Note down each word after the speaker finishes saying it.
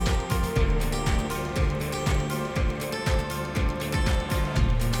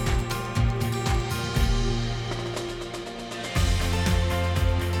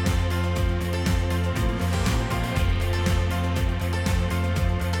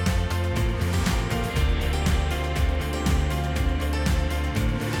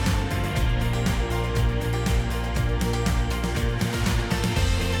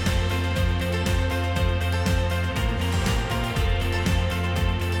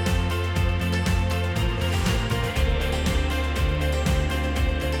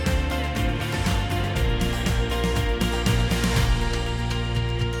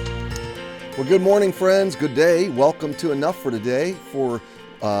Good morning, friends. Good day. Welcome to Enough for Today for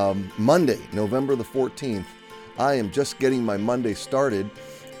Monday, November the 14th. I am just getting my Monday started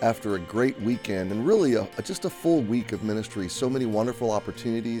after a great weekend and really just a full week of ministry. So many wonderful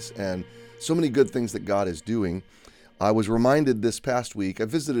opportunities and so many good things that God is doing. I was reminded this past week, I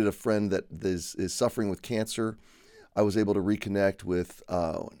visited a friend that is suffering with cancer. I was able to reconnect with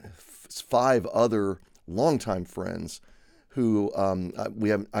 5 other longtime friends who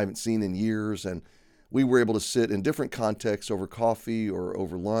I haven't seen in years, and we were able to sit in different contexts over coffee or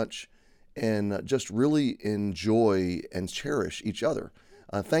over lunch and just really enjoy and cherish each other.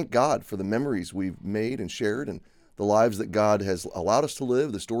 Thank God for the memories we've made and shared and the lives that God has allowed us to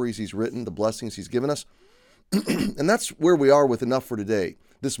live, the stories He's written, the blessings He's given us. And that's where we are with Enough for Today.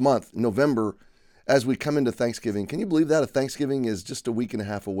 This month, November, as we come into Thanksgiving. Can you believe that? Thanksgiving is just a week and a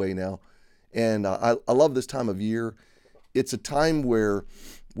half away now. And I love this time of year. It's a time where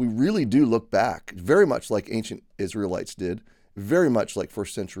we really do look back, very much like ancient Israelites did, very much like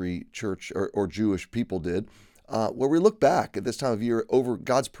first century church or Jewish people did, where we look back at this time of year over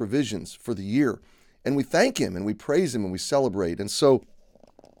God's provisions for the year. And we thank Him and we praise Him and we celebrate. And so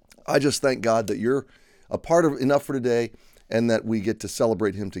I just thank God that you're a part of Enough for Today and that we get to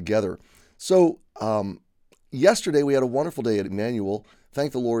celebrate Him together. So yesterday we had a wonderful day at Emmanuel.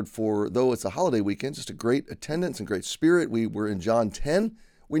 Thank the Lord for, though it's a holiday weekend, just a great attendance and great spirit. We were in John 10.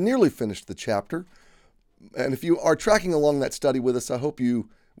 We nearly finished the chapter. And if you are tracking along that study with us, I hope you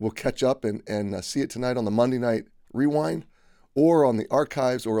will catch up and see it tonight on the Monday Night Rewind or on the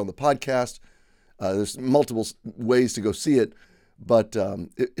archives or on the podcast. There's multiple ways to go see it, but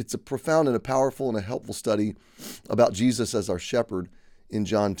it's a profound and a powerful and a helpful study about Jesus as our shepherd in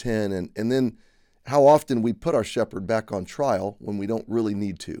John 10. And then how often we put our shepherd back on trial when we don't really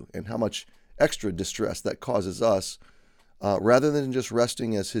need to, and how much extra distress that causes us rather than just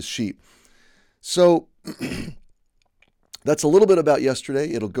resting as his sheep. So that's a little bit about yesterday.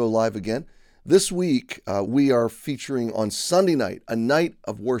 It'll go live again. This week, we are featuring on Sunday night, a night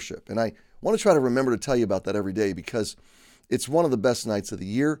of worship. And I want to try to remember to tell you about that every day because it's one of the best nights of the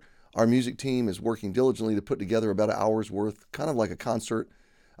year. Our music team is working diligently to put together about an hour's worth, kind of like a concert,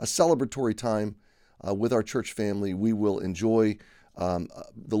 a celebratory time with our church family. We will enjoy the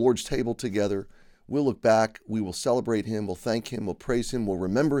Lord's table together. We'll look back. We will celebrate Him. We'll thank Him. We'll praise Him. We'll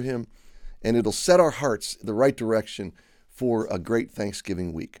remember Him. And it'll set our hearts the right direction for a great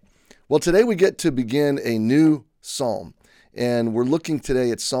Thanksgiving week. Well, today we get to begin a new psalm. And we're looking today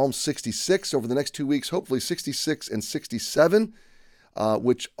at Psalm 66 over the next 2 weeks, hopefully 66 and 67,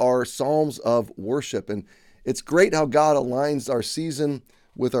 which are psalms of worship. And it's great how God aligns our season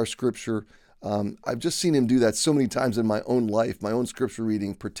with our scripture. I've just seen Him do that so many times in my own life. My own scripture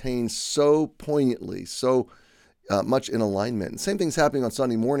reading pertains so poignantly, so much in alignment. And same thing's happening on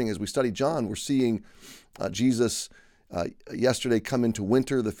Sunday morning as we study John. We're seeing Jesus yesterday come into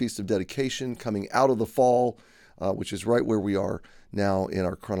winter, the Feast of Dedication, coming out of the fall, which is right where we are now in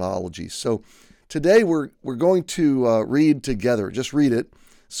our chronology. So today we're going to read together. Just read it.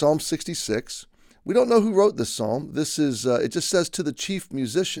 Psalm 66. We don't know who wrote this psalm. This is it just says to the chief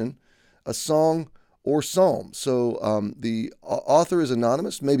musician, a song or psalm. So the author is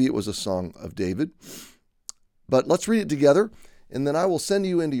anonymous. Maybe it was a song of David. But let's read it together, and then I will send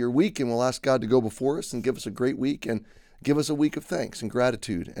you into your week, and we'll ask God to go before us and give us a great week and give us a week of thanks and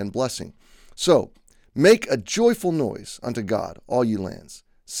gratitude and blessing. So, make a joyful noise unto God, all ye lands.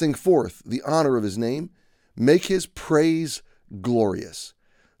 Sing forth the honor of His name. Make His praise glorious.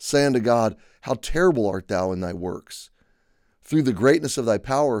 Say unto God, how terrible art thou in thy works. Through the greatness of thy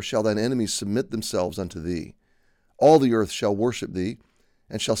power shall thine enemies submit themselves unto thee. All the earth shall worship thee,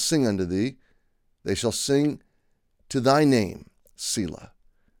 and shall sing unto thee. They shall sing to thy name, Selah.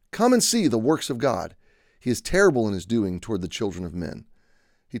 Come and see the works of God. He is terrible in His doing toward the children of men.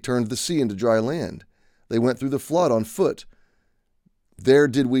 He turned the sea into dry land. They went through the flood on foot. There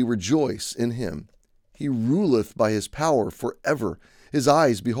did we rejoice in Him. He ruleth by His power forever. His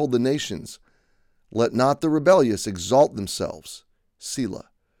eyes behold the nations. Let not the rebellious exalt themselves. Selah.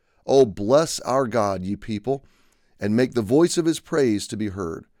 O bless our God, ye people, and make the voice of His praise to be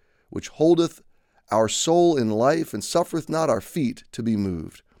heard, which holdeth our soul in life and suffereth not our feet to be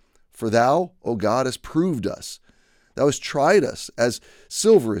moved. For thou, O God, hast proved us. Thou hast tried us as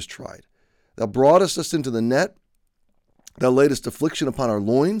silver is tried. Thou broughtest us into the net. Thou laidest affliction upon our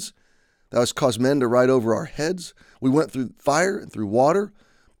loins. Thou hast caused men to ride over our heads. We went through fire and through water,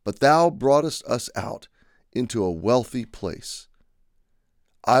 but thou broughtest us out into a wealthy place.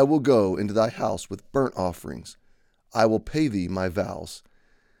 I will go into thy house with burnt offerings. I will pay thee my vows,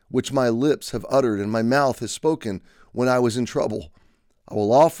 which my lips have uttered and my mouth has spoken when I was in trouble. I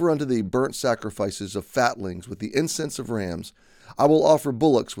will offer unto thee burnt sacrifices of fatlings with the incense of rams. I will offer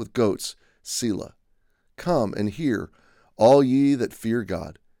bullocks with goats. Selah. Come and hear, all ye that fear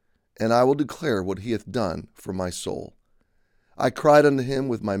God, and I will declare what he hath done for my soul. I cried unto him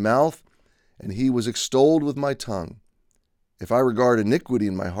with my mouth, and he was extolled with my tongue. If I regard iniquity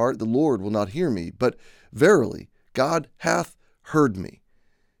in my heart, the Lord will not hear me. But verily, God hath heard me.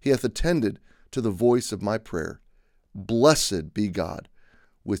 He hath attended to the voice of my prayer. Blessed be God,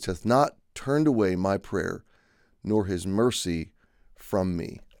 which hath not turned away my prayer, nor his mercy from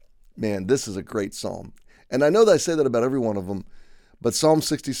me. Man, this is a great psalm. And I know that I say that about every one of them, but Psalm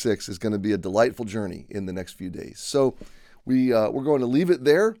 66 is going to be a delightful journey in the next few days. So we're going to leave it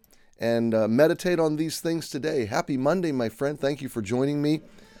there and meditate on these things today. Happy Monday, my friend. Thank you for joining me.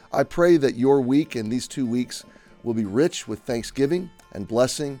 I pray that your week and these 2 weeks will be rich with thanksgiving and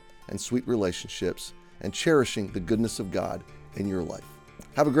blessing and sweet relationships and cherishing the goodness of God in your life.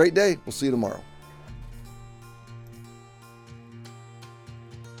 Have a great day. We'll see you tomorrow.